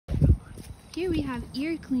Here we have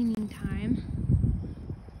ear cleaning time.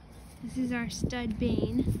 This is our stud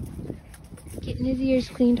Bane. Getting his ears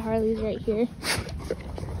cleaned. Harley's right here.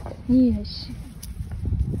 Yes.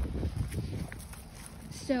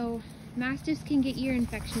 So, Mastiffs can get ear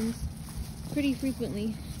infections pretty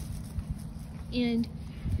frequently. And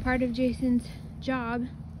part of Jason's job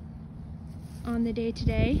on the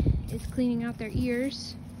day-to-day is cleaning out their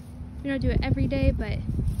ears. We don't do it every day, but it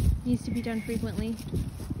needs to be done frequently.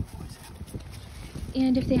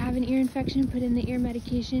 And if they have an ear infection, put in the ear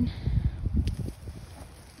medication.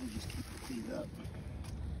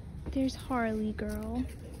 There's Harley, girl.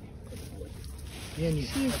 She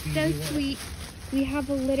is so sweet. We have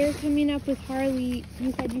a litter coming up with Harley.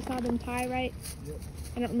 You said you saw them tie, right? Yep.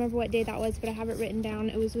 I don't remember what day that was, but I have it written down.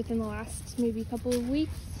 It was within the last maybe couple of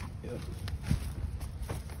weeks. Yep.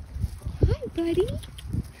 Hi, buddy.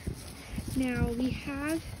 Now we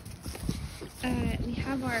have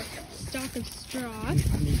our stock of straw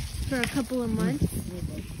for a couple of months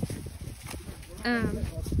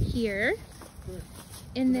here,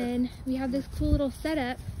 and then we have this cool little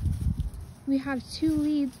setup. We have 2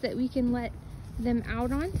 leads that we can let them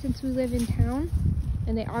out on since we live in town,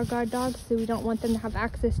 and they are guard dogs, so we don't want them to have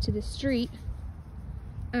access to the street,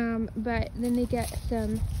 but then they get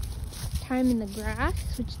some time in the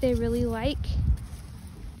grass, which they really like.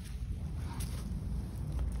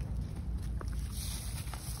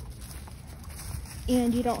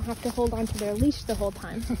 And you don't have to hold on to their leash the whole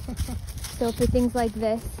time. So for things like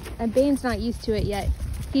this, and Bane's not used to it yet.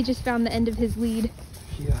 He just found the end of his lead.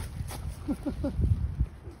 Yeah.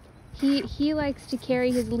 He likes to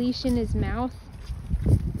carry his leash in his mouth.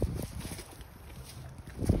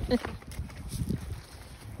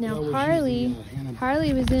 Now Harley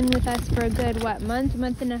was in with us for a good, what,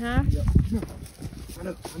 month and a half? Yep. I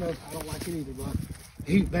know, I don't like it either,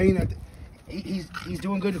 but Bane, he's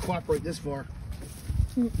doing good to cooperate this far.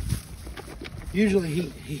 Usually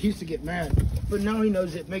he used to get mad, but now he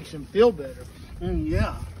knows it makes him feel better. And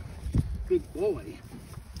yeah, good boy.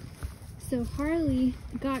 So Harley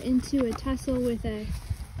got into a tussle with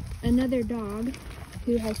another dog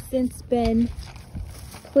who has since been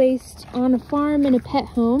placed on a farm in a pet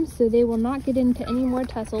home, so they will not get into any more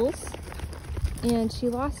tussles. And she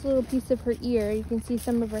lost a little piece of her ear. You can see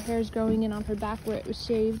some of her hairs growing in on her back where it was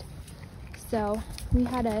shaved. So we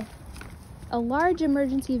had a large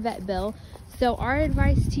emergency vet bill. So our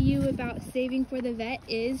advice to you about saving for the vet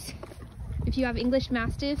is, if you have English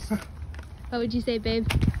Mastiffs, what would you say, babe?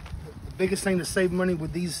 The biggest thing to save money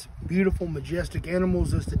with these beautiful, majestic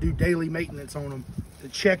animals is to do daily maintenance on them, to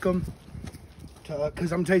check them,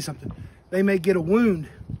 because I'm gonna tell you something, they may get a wound.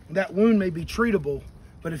 That wound may be treatable,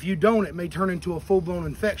 but if you don't, it may turn into a full-blown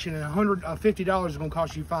infection, and $50 is gonna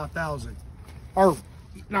cost you $5,000. Or,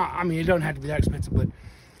 no, I mean, it doesn't have to be that expensive, but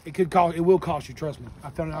it will cost you, trust me. I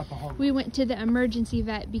found it out the hard way. We went to the emergency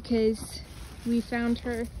vet because we found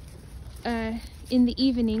her in the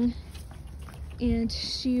evening, and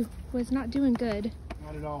she was not doing good.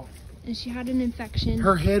 Not at all. And she had an infection.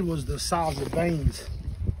 Her head was the size of Bane's.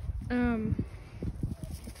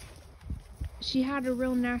 She had a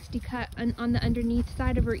real nasty cut on the underneath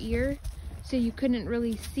side of her ear, so you couldn't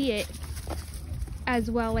really see it as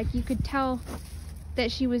well. Like, you could tell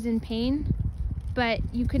that she was in pain, but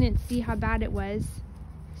you couldn't see how bad it was.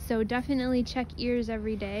 So definitely check ears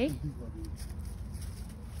every day.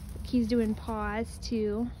 He's doing paws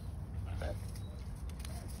too.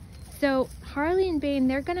 So Harley and Bane,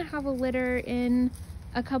 they're gonna have a litter in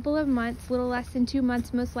a couple of months, a little less than 2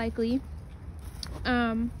 months most likely.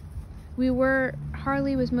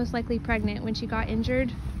 Harley was most likely pregnant when she got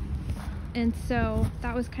injured, and so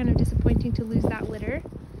that was kind of disappointing to lose that litter.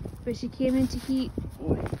 But she came into heat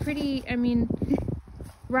pretty, I mean,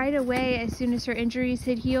 right away as soon as her injuries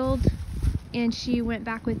had healed, and she went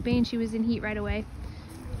back with Bane. She was in heat right away,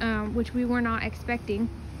 which we were not expecting.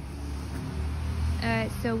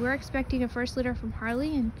 So we're expecting a first litter from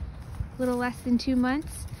Harley in a little less than 2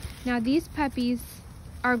 months. Now these puppies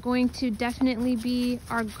are going to definitely be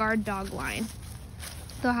our guard dog line.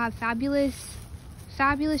 They'll have fabulous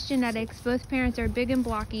genetics. Both parents are big and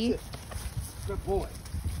blocky. Good boy.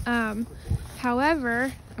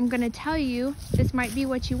 However, I'm gonna tell you, this might be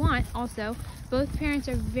what you want also. Both parents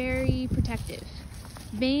are very protective.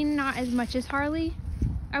 Bane, not as much as Harley,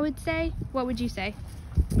 I would say. What would you say?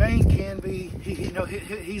 Bane can be,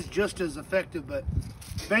 he's just as effective, but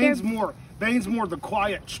Bane's more the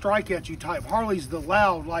quiet strike at you type. Harley's the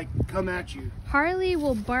loud, like, come at you. Harley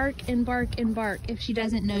will bark and bark and bark if she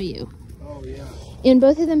doesn't know you. Oh yeah. And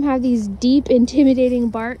both of them have these deep, intimidating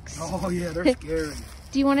barks. Oh yeah, they're scary.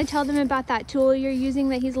 Do you want to tell them about that tool you're using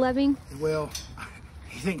that he's loving? Well,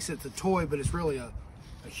 thinks it's a toy, but it's really a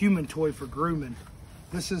human toy for grooming.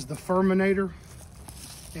 This is the Furminator,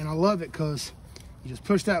 and I love it because you just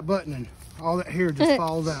push that button and all that hair just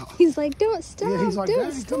falls out. He's like, don't stop. Yeah, he's like, don't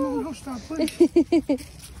Daddy, stop. come on, don't stop, please.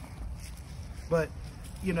 But,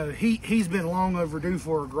 you know, he's been long overdue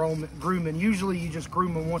for a grooming. Usually you just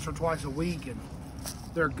groom them once or twice a week, and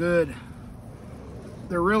they're good.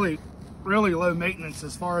 They're really, really low maintenance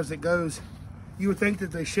as far as it goes. You would think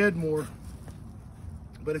that they shed more,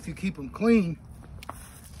 but if you keep them clean,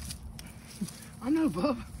 I know,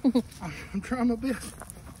 bub. I'm trying my best.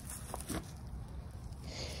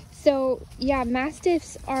 So, yeah,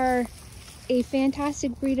 Mastiffs are a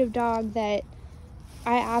fantastic breed of dog that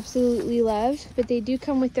I absolutely love, but they do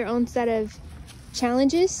come with their own set of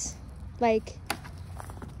challenges. Like,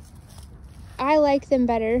 I like them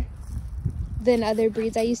better than other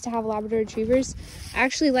breeds. I used to have Labrador Retrievers. I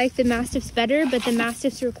actually like the Mastiffs better, but the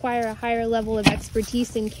Mastiffs require a higher level of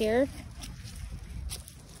expertise and care.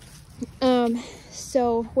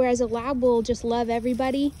 So whereas a Lab will just love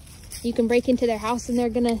everybody, you can break into their house and they're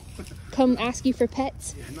gonna come ask you for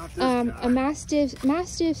pets. Yeah,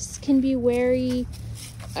 Mastiffs can be wary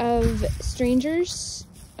of strangers,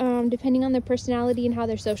 depending on their personality and how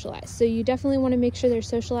they're socialized. So you definitely want to make sure they're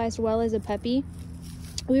socialized well as a puppy.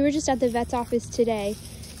 We were just at the vet's office today,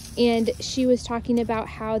 and she was talking about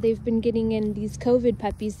how they've been getting in these COVID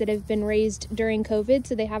puppies that have been raised during COVID,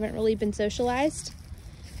 so they haven't really been socialized.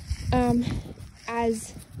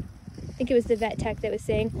 As I think it was the vet tech that was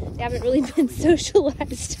saying, they haven't really been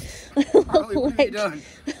socialized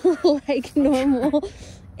like normal.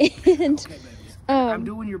 And I'm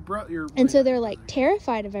doing your and so they're like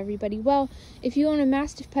terrified of everybody. Well, if you own a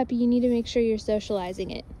Mastiff puppy, you need to make sure you're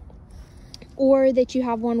socializing it, or that you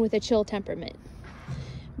have one with a chill temperament.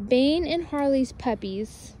 Bane and Harley's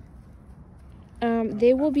puppies,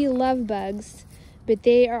 they will be love bugs, but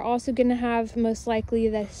they are also going to have most likely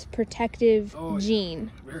this protective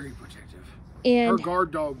gene. Very protective. And her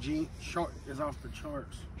guard dog gene is off the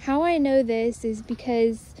charts. How I know this is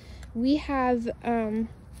because we have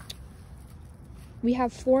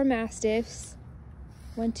 4 Mastiffs.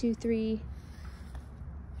 1, 2, 3,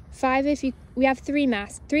 5. We have 3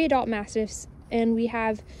 adult Mastiffs, and we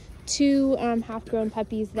have 2 half-grown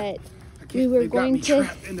puppies that we were going to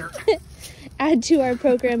add to our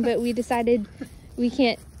program, but we decided we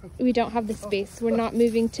don't have the space. We're not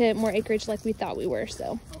moving to more acreage like we thought we were,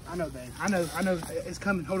 so. Oh, I know, babe. I know. It's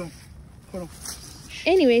coming. Hold on.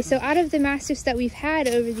 Anyway, so out of the Mastiffs that we've had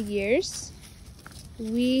over the years,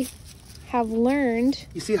 we have learned.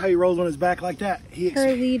 You see how he rolls on his back like that?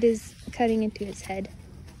 Her lead is cutting into his head.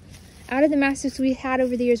 Out of the Mastiffs we've had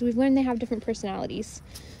over the years, we've learned they have different personalities.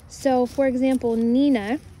 So, for example,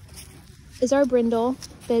 Nina is our brindle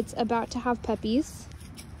that's about to have puppies,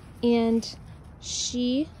 and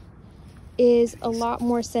she is a lot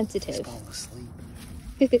more sensitive. He's falling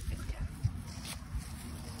asleep.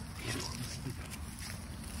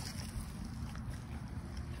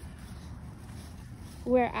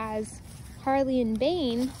 Whereas Harley and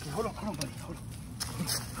Bane, hold on, buddy. Hold on.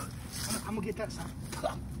 I'm gonna get that side.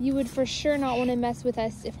 You would for sure not want to mess with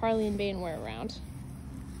us if Harley and Bane were around.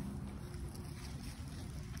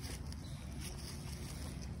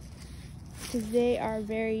 Because they are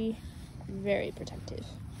very, very protective.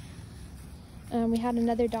 We had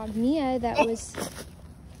another dog, Mia, that was...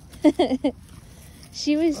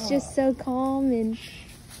 she was just so calm and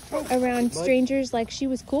around strangers. Like, she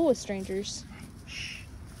was cool with strangers.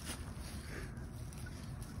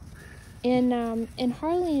 And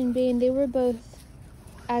Harley and Bane, they were both,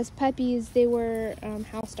 as puppies, they were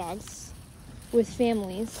house dogs with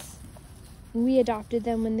families. We adopted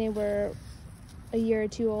them when they were a year or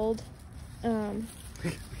 2 old,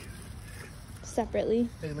 separately.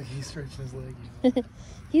 Hey, look, he's stretching his leg.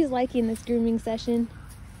 He's liking this grooming session.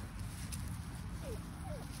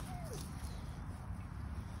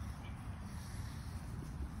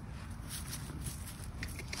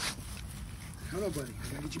 Hold on, buddy.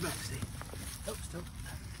 I gotta get you back, Steve. Oh, stop.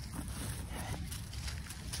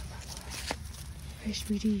 Hey,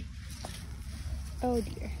 sweetie. Oh,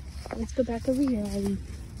 dear. Let's go back over here, Harley.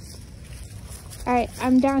 Alright,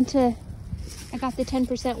 I'm down to... I got the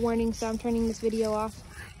 10% warning, so I'm turning this video off.